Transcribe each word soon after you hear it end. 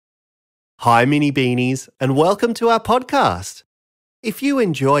Hi, Mini Beanies, and welcome to our podcast. If you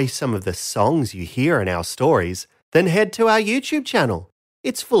enjoy some of the songs you hear in our stories, then head to our YouTube channel.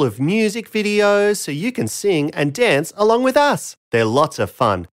 It's full of music videos so you can sing and dance along with us. They're lots of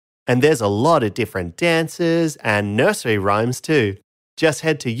fun, and there's a lot of different dances and nursery rhymes too. Just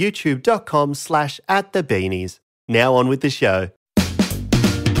head to youtube.com/@thebeanies. Now on with the show.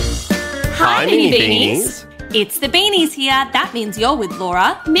 Hi, Mini Beanies. It's the Beanies here. That means you're with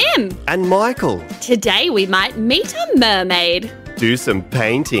Laura, Mim. And Michael. Today we might meet a mermaid. Do some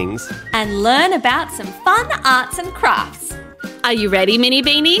paintings. and learn about some fun arts and crafts. Are you ready, Mini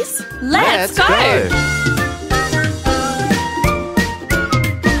Beanies? Let's go.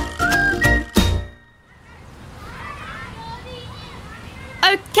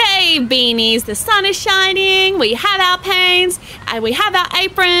 Okay, Beanies, the sun is shining, we have our paints, and we have our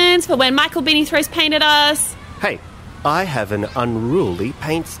aprons for when Michael Beanie throws paint at us. Hey, I have an unruly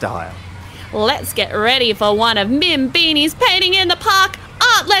paint style. Let's get ready for one of Mim Beanie's painting in the park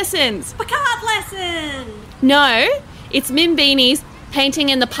art lessons. Art lesson. No, it's Mim Beanie's painting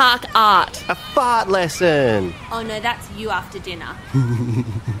in the park art. A fart lesson. Oh no, that's you after dinner.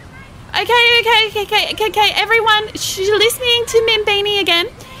 Okay, everyone, listening to Mim Beanie again.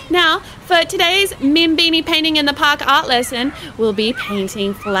 Now, for today's Mim Beanie painting in the park art lesson, we'll be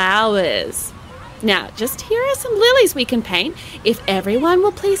painting flowers. Now, just here are some lilies we can paint. If everyone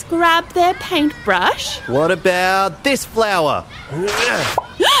will please grab their paintbrush. What about this flower?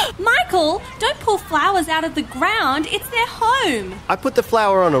 Michael, don't pull flowers out of the ground. It's their home. I put the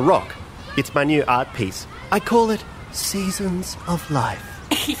flower on a rock. It's my new art piece. I call it Seasons of Life.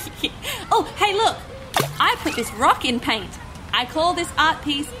 Oh, hey, look. I put this rock in paint. I call this art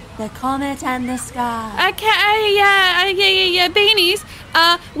piece The Comet and the Sky. Okay, yeah, Beanies.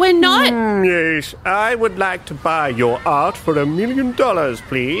 We're not... Yes, I would like to buy your art for $1 million,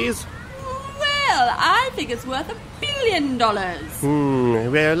 please. Well, I think it's worth $1 billion.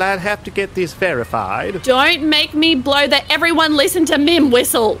 Well, I'd have to get this verified. Don't make me blow the everyone listen to Mim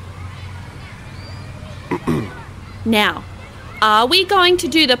whistle. Now, are we going to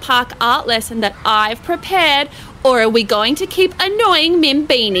do the park art lesson that I've prepared, or are we going to keep annoying Mim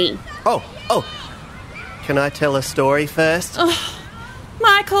Beanie? Oh. Can I tell a story first?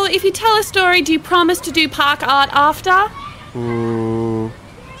 Michael, if you tell a story, do you promise to do park art after?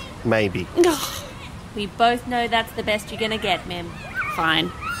 Maybe. Ugh, We both know that's the best you're going to get, Mim.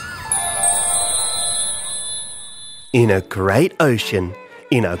 fine. In a great ocean,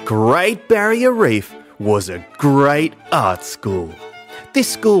 in a great barrier reef, was a great art school. This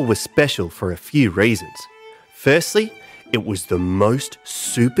school was special for a few reasons. Firstly, it was the most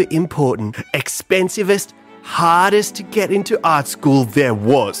super important, expensivest, hardest to get into art school there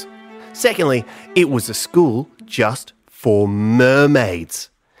was. Secondly, it was a school just for mermaids.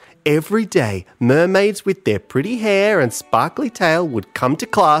 Every day, mermaids with their pretty hair and sparkly tail would come to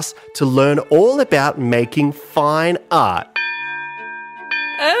class to learn all about making fine art.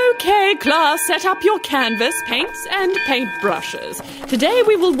 Okay, class, set up your canvas, paints and paintbrushes. Today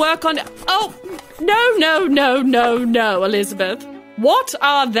we will work on... Oh, no, Elizabeth. What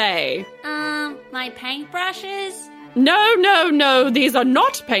are they? My paintbrushes? No, these are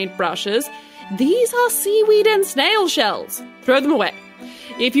not paintbrushes. These are seaweed and snail shells. Throw them away.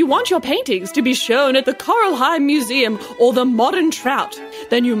 If you want your paintings to be shown at the Coralheim Museum or the Modern Trout,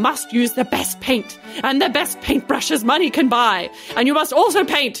 then you must use the best paint and the best paintbrushes money can buy. And you must also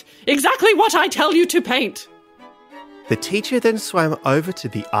paint exactly what I tell you to paint. The teacher then swam over to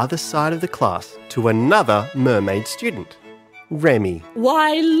the other side of the class to another mermaid student, Remy.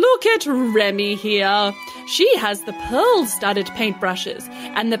 Why, look at Remy here. She has the pearl-studded paintbrushes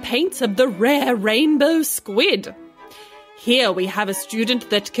and the paints of the rare rainbow squid. Here we have a student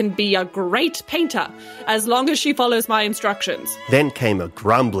that can be a great painter as long as she follows my instructions. Then came a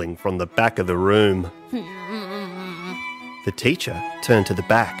grumbling from the back of the room. The teacher turned to the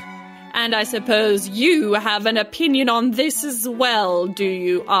back. And I suppose you have an opinion on this as well, do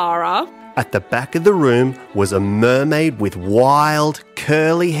you, Ara? At the back of the room was a mermaid with wild,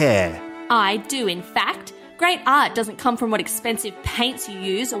 curly hair. I do, in fact. Great art doesn't come from what expensive paints you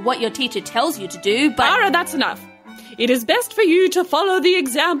use or what your teacher tells you to do, but... Ara, that's enough. It is best for you to follow the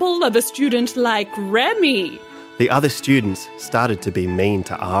example of a student like Remy. The other students started to be mean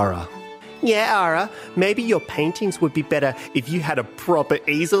to Ara. Yeah, Ara, maybe your paintings would be better if you had a proper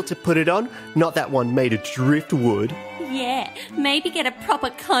easel to put it on, not that one made of driftwood. Yeah, maybe get a proper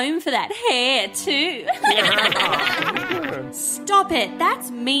comb for that hair too. Stop it, that's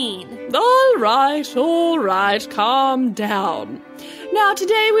mean. All right, calm down. Now,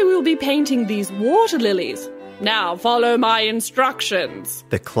 today we will be painting these water lilies. Now follow my instructions.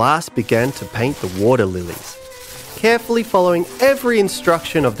 The class began to paint the water lilies, carefully following every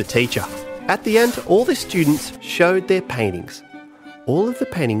instruction of the teacher. At the end, all the students showed their paintings. All of the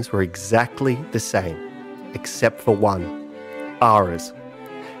paintings were exactly the same, except for one, Ara's.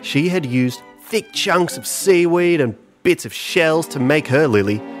 She had used thick chunks of seaweed and bits of shells to make her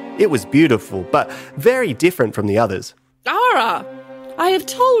lily. It was beautiful, but very different from the others. Ara, I have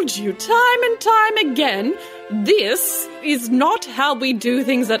told you time and time again, this is not how we do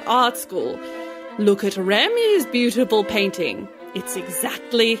things at art school. Look at Remy's beautiful painting. It's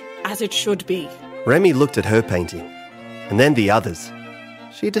exactly as it should be. Remy looked at her painting, and then the others.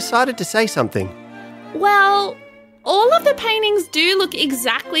 She decided to say something. Well, all of the paintings do look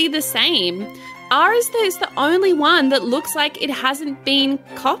exactly the same. Ara's is the only one that looks like it hasn't been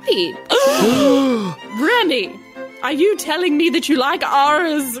copied. Remy, are you telling me that you like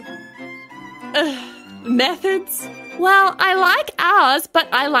Ara's methods? Well, I like ours, but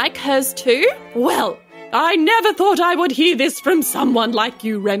I like hers too. Well, I never thought I would hear this from someone like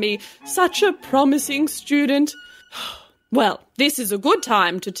you, Remy. Such a promising student. Well, this is a good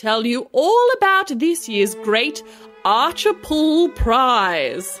time to tell you all about this year's great Archipel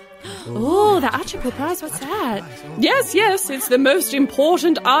Prize. Oh, the Archipel Prize, what's that? Yes, it's the most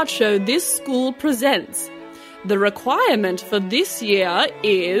important art show this school presents. The requirement for this year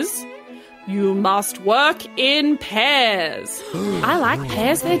is you must work in pairs. I like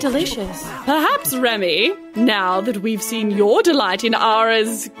pears, they're delicious. Perhaps, Remy, now that we've seen your delight in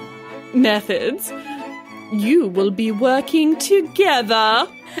Ara's methods, you will be working together.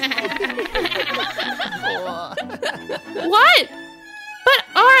 What? But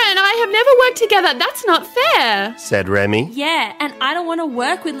Ara and I have never worked together. That's not fair, said Remy. Yeah, and I don't want to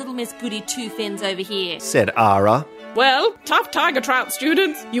work with little Miss Goody Two-Fins over here, said Ara. Well, tough tiger trout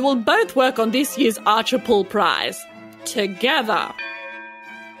students, you will both work on this year's Archipel Prize. Together.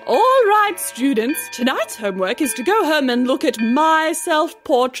 All right, students, tonight's homework is to go home and look at my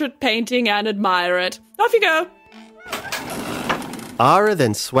self-portrait painting and admire it. Off you go. Ara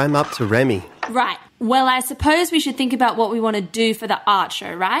then swam up to Remy. Right. Well, I suppose we should think about what we want to do for the art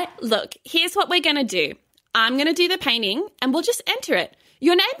show, right? Look, here's what we're going to do. I'm going to do the painting and we'll just enter it.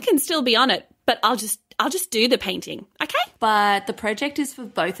 Your name can still be on it, but I'll just do the painting, okay? But the project is for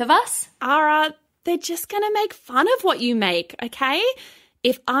both of us? Ara, they're just going to make fun of what you make, okay?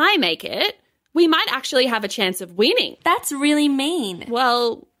 If I make it, we might actually have a chance of winning. That's really mean.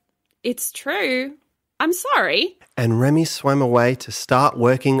 Well, it's true. I'm sorry. And Remy swam away to start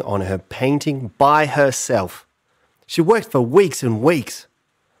working on her painting by herself. She worked for weeks and weeks.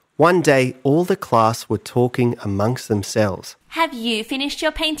 One day, all the class were talking amongst themselves. Have you finished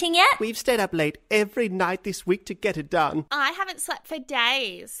your painting yet? We've stayed up late every night this week to get it done. I haven't slept for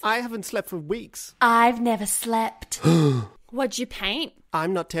days. I haven't slept for weeks. I've never slept. What'd you paint?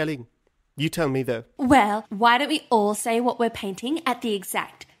 I'm not telling. You tell me, though. Well, why don't we all say what we're painting at the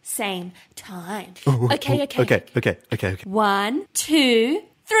exact same time? Okay. Okay. 1, 2,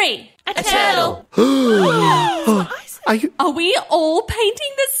 3. A turtle. Are we all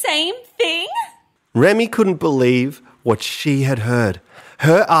painting the same thing? Remy couldn't believe what she had heard.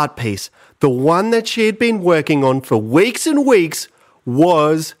 Her art piece, the one that she had been working on for weeks and weeks,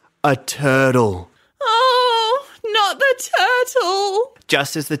 was a turtle. Oh, not the turtle.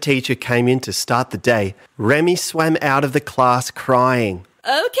 Just as the teacher came in to start the day, Remy swam out of the class crying.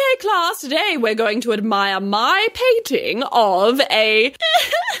 Okay, class, today we're going to admire my painting of a...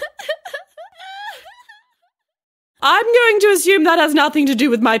 I'm going to assume that has nothing to do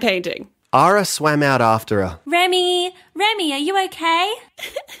with my painting. Ara swam out after her. Remy, are you okay?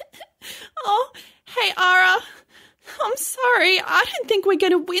 Oh, hey, Ara. I'm sorry. I don't think we're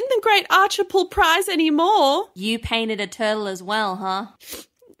going to win the Great Archipel Prize anymore. You painted a turtle as well, huh?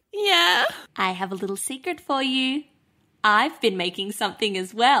 Yeah. I have a little secret for you. I've been making something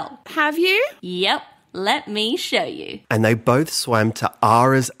as well. Have you? Yep. Let me show you. And they both swam to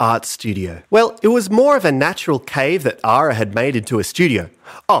Ara's art studio. Well, it was more of a natural cave that Ara had made into a studio.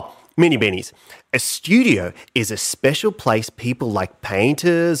 Oh, Mini Beanies. A studio is a special place people like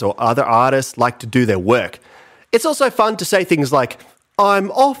painters or other artists like to do their work. It's also fun to say things like,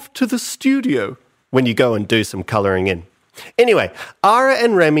 I'm off to the studio, when you go and do some colouring in. Anyway, Ara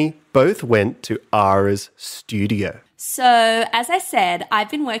and Remy both went to Ara's studio. So, as I said, I've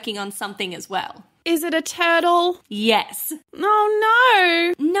been working on something as well. Is it a turtle? Yes.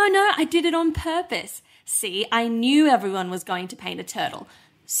 Oh, no. No, I did it on purpose. See, I knew everyone was going to paint a turtle.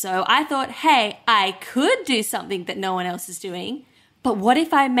 So I thought, hey, I could do something that no one else is doing. But what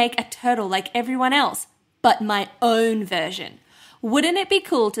if I make a turtle like everyone else, but my own version? Wouldn't it be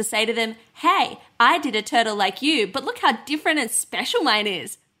cool to say to them, hey, I did a turtle like you, but look how different and special mine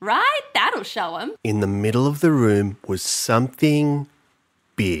is. Right? That'll show 'em. In the middle of the room was something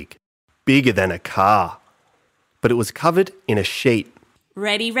big, bigger than a car. But it was covered in a sheet.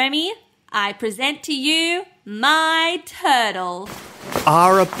 Ready, Remy? I present to you my turtle.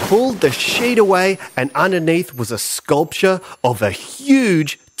 Ara pulled the sheet away and underneath was a sculpture of a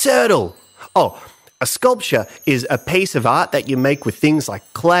huge turtle. Oh, a sculpture is a piece of art that you make with things like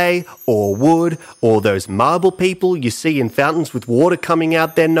clay or wood or those marble people you see in fountains with water coming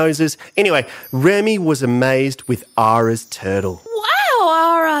out their noses. Anyway, Remy was amazed with Ara's turtle. Wow,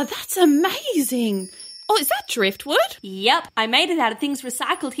 Ara, that's amazing. Oh, is that driftwood? Yep, I made it out of things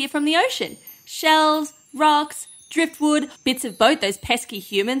recycled here from the ocean. Shells, rocks, driftwood, bits of boat those pesky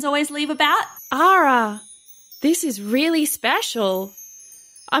humans always leave about. Ara, this is really special.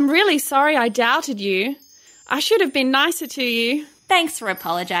 I'm really sorry I doubted you. I should have been nicer to you. Thanks for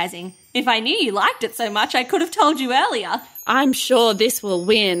apologising. If I knew you liked it so much, I could have told you earlier. I'm sure this will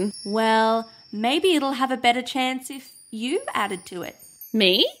win. Well, maybe it'll have a better chance if you've added to it.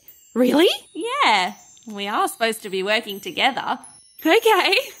 Me? Really? Yeah, we are supposed to be working together.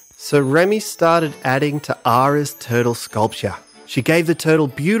 Okay. So Remy started adding to Ara's turtle sculpture. She gave the turtle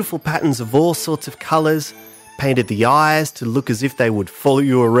beautiful patterns of all sorts of colours, painted the eyes to look as if they would follow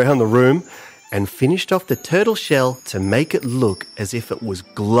you around the room, and finished off the turtle shell to make it look as if it was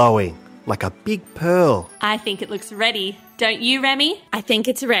glowing, like a big pearl. I think it looks ready. Don't you, Remy? I think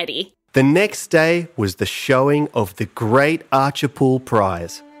it's ready. The next day was the showing of the Great Archipel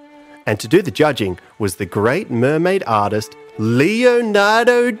Prize. And to do the judging was the great mermaid artist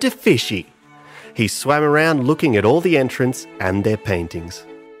Leonardo da Vinci. He swam around looking at all the entrants and their paintings.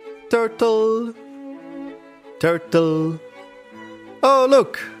 Turtle, turtle. Oh,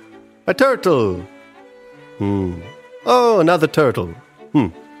 look, a turtle. Oh, another turtle.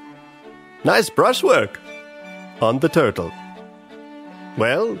 Nice brushwork on the turtle.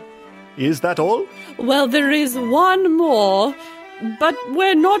 Well, is that all? Well, there is one more, but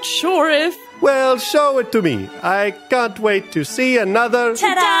we're not sure if... Well, show it to me. I can't wait to see another...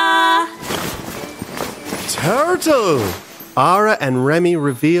 Ta-da! Turtle! Ara and Remy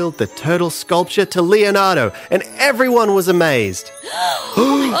revealed the turtle sculpture to Leonardo, and everyone was amazed.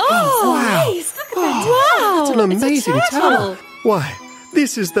 Wow! Nice. Look at that. Wow! That's an amazing It's a turtle. Why,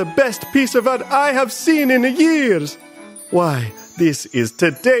 this is the best piece of art I have seen in years. Why, this is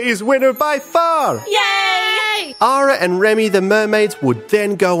today's winner by far. Yay! Ara and Remy the mermaids would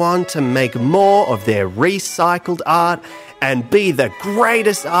then go on to make more of their recycled art and be the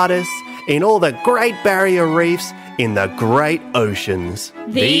greatest artists in all the Great Barrier Reefs in the Great Oceans.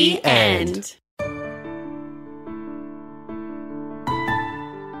 The end.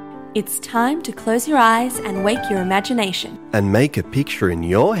 It's time to close your eyes and wake your imagination. And make a picture in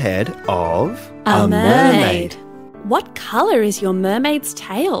your head of... A mermaid. What colour is your mermaid's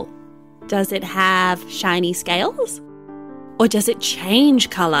tail? Does it have shiny scales? Or does it change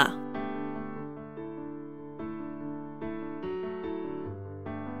colour?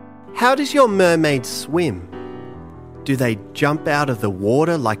 How does your mermaid swim? Do they jump out of the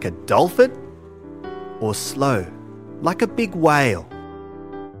water like a dolphin? Or slow, like a big whale?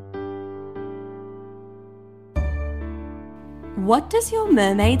 What does your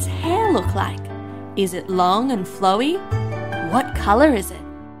mermaid's hair look like? Is it long and flowy? What colour is it?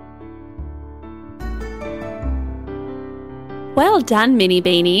 Well done, Mini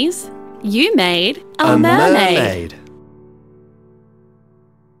Beanies. You made A mermaid.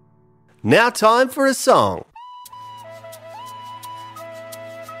 Now time for a song.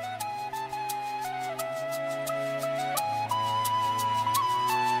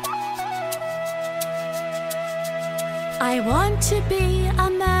 I want to be a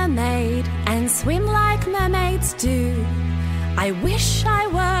mermaid and swim like mermaids do. I wish I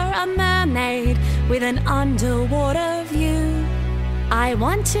were a mermaid with an underwater view. I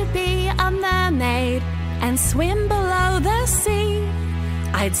want to be a mermaid and swim below the sea.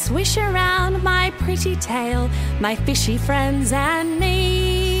 I'd swish around my pretty tail, my fishy friends and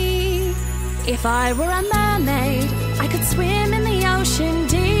me. If I were a mermaid, I could swim in the ocean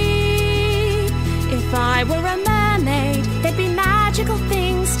deep. If I were a mermaid, there'd be magical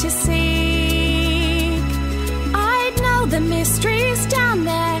things to seek. I'd know the mysteries down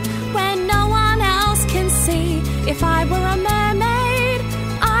there where no one else can see. If I were a mermaid,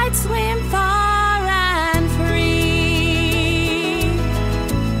 I'd swim far and free.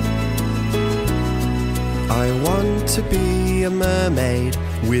 I want to be a mermaid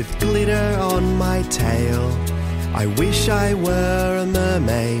with glitter on my tail. I wish I were a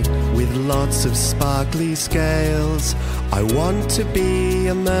mermaid with lots of sparkly scales. I want to be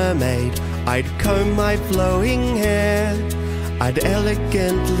a mermaid I'd comb my flowing hair. I'd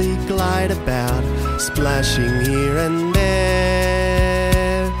elegantly glide about, splashing here and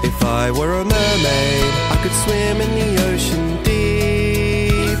there. If I were a mermaid, I could swim in the ocean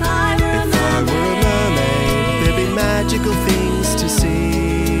deep. If I were a mermaid, there'd be magical things to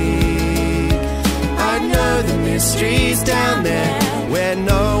see. I'd know the mysteries down there where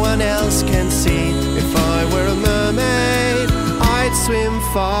no one else can see. If I were a mermaid, I'd swim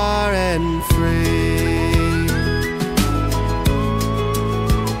far and free.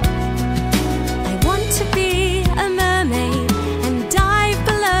 I want to be a mermaid and dive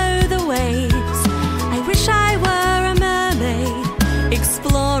below the waves. I wish I were a mermaid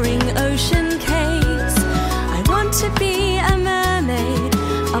exploring ocean caves. I want to be a mermaid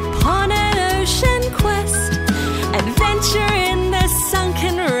upon an ocean quest, adventure in the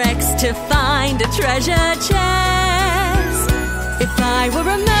sunken wrecks to find a treasure chest. If I were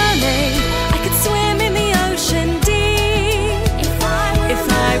a mermaid, I could swim in the ocean deep. If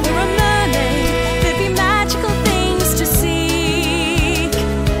I were a mermaid, there'd be magical things to seek.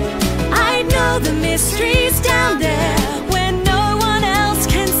 I'd know the mysteries down there where no one else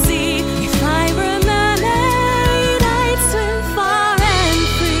can see. If I were a mermaid, I'd swim far and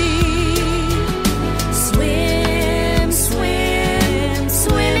free. Swim, swim,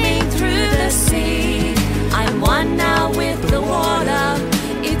 swimming through the sea. I'm one now with the water.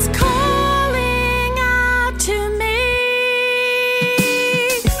 It's calling out to me.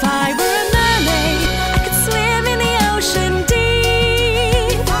 If I were a mermaid, I could swim in the ocean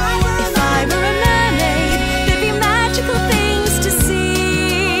deep. If I were a mermaid, there'd be magical things to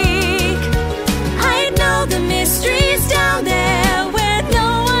seek. I'd know the mysteries down there where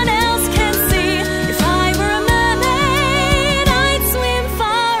no one else can see. If I were a mermaid, I'd swim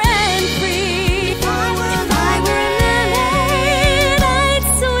far and free. If I were a mermaid, I'd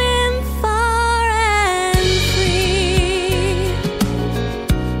swim far and free.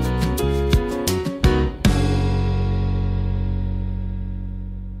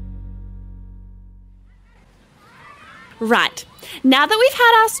 Right. Now that we've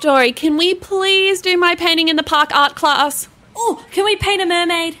had our story, can we please do my painting in the park art class? Oh, can we paint a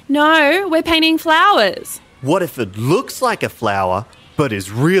mermaid? No, we're painting flowers. What if it looks like a flower, but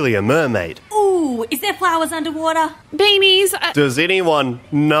is really a mermaid? Ooh, is there flowers underwater? Beanies. Does anyone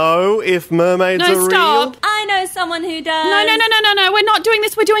know if mermaids No, are stop. real? I know someone who does. No. We're not doing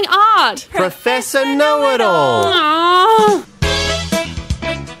this. We're doing art. Professor Know-It-All. Aww.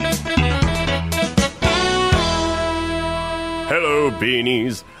 Hello,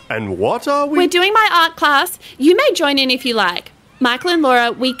 Beanies. And what are we? We're doing my art class. You may join in if you like. Michael and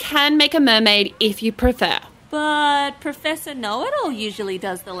Laura, we can make a mermaid if you prefer. But Professor Know-It-All usually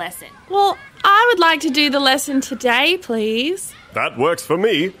does the lesson. Well, I would like to do the lesson today, please. That works for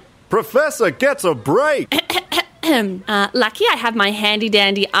me. Professor gets a break. Lucky I have my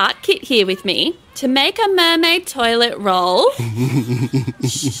handy-dandy art kit here with me. To make a mermaid toilet roll,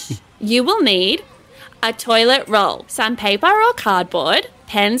 you will need a toilet roll, some paper or cardboard,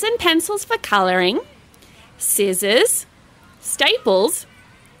 pens and pencils for colouring, scissors, staples,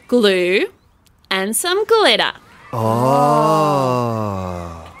 glue, and some glitter. Oh.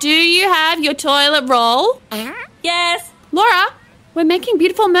 Do you have your toilet roll? Yes. Laura, we're making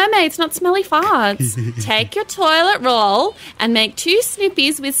beautiful mermaids, not smelly farts. Take your toilet roll and make 2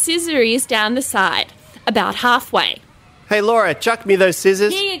 snippies with scissories down the side, about halfway. Hey, Laura, chuck me those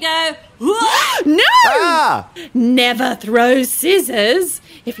scissors. Here you go. No! Ah! Never throw scissors.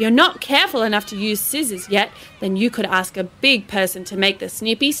 If you're not careful enough to use scissors yet, then you could ask a big person to make the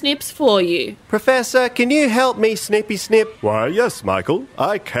snippy snips for you. Professor, can you help me snippy snip? Why, yes, Michael,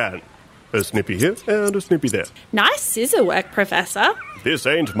 I can. A snippy here and a snippy there. Nice scissor work, Professor. This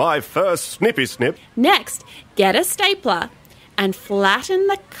ain't my first snippy snip. Next, get a stapler and flatten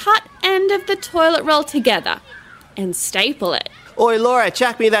the cut end of the toilet roll together and staple it. Oi, Laura,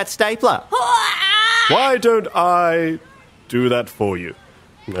 chuck me that stapler. Why don't I do that for you?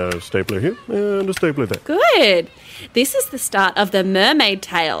 A stapler here and a stapler there. Good. This is the start of the mermaid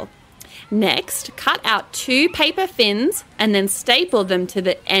tail. Next, cut out 2 paper fins and then staple them to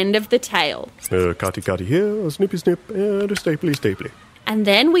the end of the tail. Cutty here, a snippy snip, and a staply. And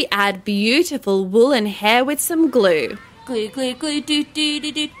then we add beautiful woolen hair with some glue. Glue, glue, glue, do, do,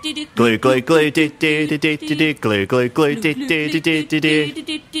 do, do, do, do. Glue, glue, glue, do, do, do, do, do, do. Glue, glue, glue, do, do, do, do, do,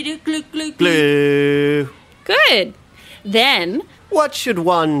 do. Glue, glue, glue. Glue. Good. Then, What should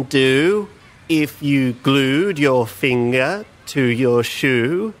one do if you glued your finger to your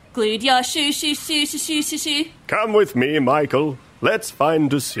shoe? Glued your shoe, shoe, shoe, shoe, shoe, shoe, shoe. Come with me, Michael. Let's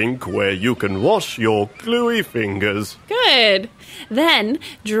find a sink where you can wash your gluey fingers. Good. Then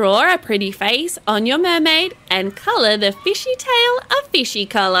draw a pretty face on your mermaid and colour the fishy tail a fishy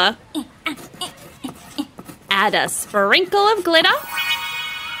colour. Add a sprinkle of glitter.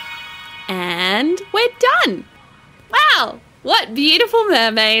 And we're done. Wow, what beautiful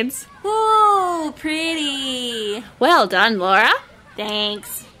mermaids. Ooh, pretty. Well done, Laura.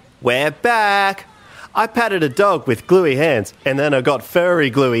 Thanks. We're back. I patted a dog with gluey hands, and then I got furry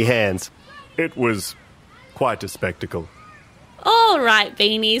gluey hands. It was quite a spectacle. All right,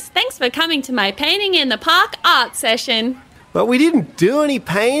 Beanies. Thanks for coming to my Painting in the Park art session. But we didn't do any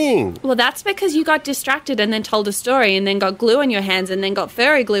painting. Well, that's because you got distracted and then told a story and then got glue on your hands and then got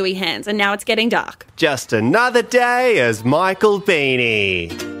furry gluey hands, and now it's getting dark. Just another day as Michael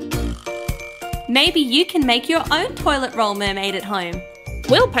Beanie. Maybe you can make your own toilet roll mermaid at home.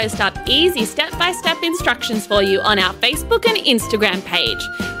 We'll post up easy step-by-step instructions for you on our Facebook and Instagram page.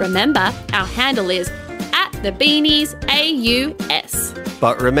 Remember, our handle is @thebeaniesAUS.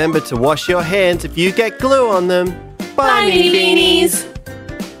 But remember to wash your hands if you get glue on them. Bye, Mini Beanies.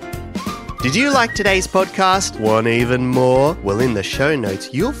 Did you like today's podcast? Want even more? Well, in the show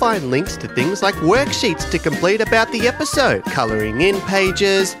notes, you'll find links to things like worksheets to complete about the episode, colouring in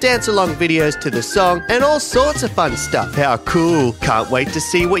pages, dance-along videos to the song, and all sorts of fun stuff. How cool. Can't wait to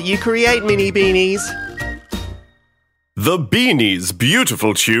see what you create, Mini Beanies. The Beanies'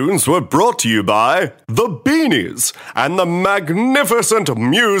 beautiful tunes were brought to you by The Beanies and the magnificent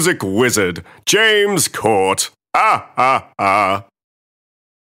music wizard, James Court. Ah, ah, ah.